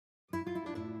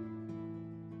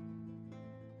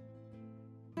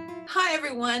Hi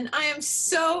everyone, I am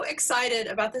so excited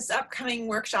about this upcoming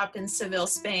workshop in Seville,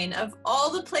 Spain. Of all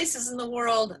the places in the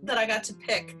world that I got to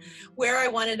pick where I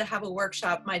wanted to have a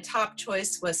workshop, my top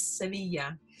choice was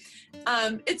Sevilla.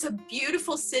 It's a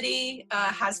beautiful city,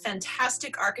 has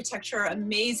fantastic architecture,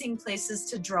 amazing places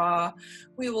to draw.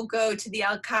 We will go to the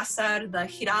Alcázar, the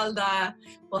Giralda.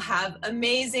 We'll have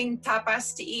amazing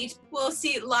tapas to eat. We'll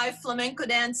see live flamenco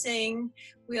dancing.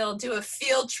 We'll do a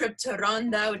field trip to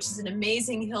Ronda, which is an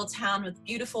amazing hill town with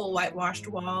beautiful whitewashed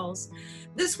walls.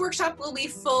 This workshop will be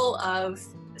full of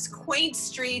quaint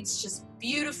streets, just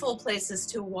beautiful places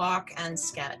to walk and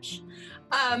sketch.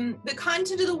 The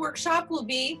content of the workshop will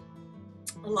be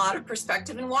a lot of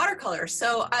perspective and watercolor.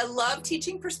 So I love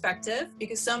teaching perspective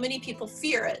because so many people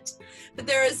fear it, but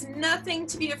there is nothing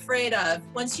to be afraid of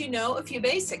once you know a few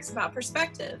basics about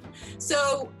perspective.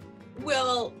 So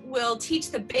we'll teach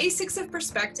the basics of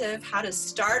perspective, how to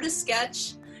start a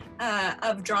sketch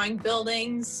of drawing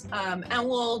buildings, and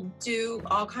we'll do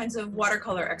all kinds of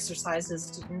watercolor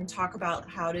exercises to talk about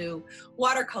how to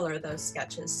watercolor those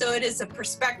sketches. So it is a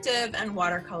perspective and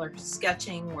watercolor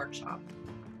sketching workshop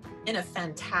in a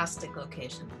fantastic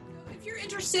location. If you're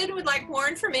interested and would like more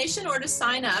information or to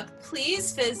sign up,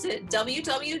 please visit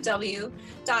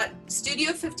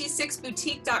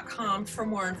www.studio56boutique.com for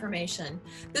more information.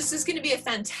 This is going to be a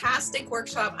fantastic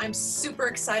workshop. I'm super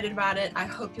excited about it. I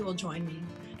hope you will join me.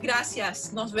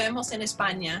 Gracias. Nos vemos en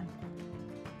España.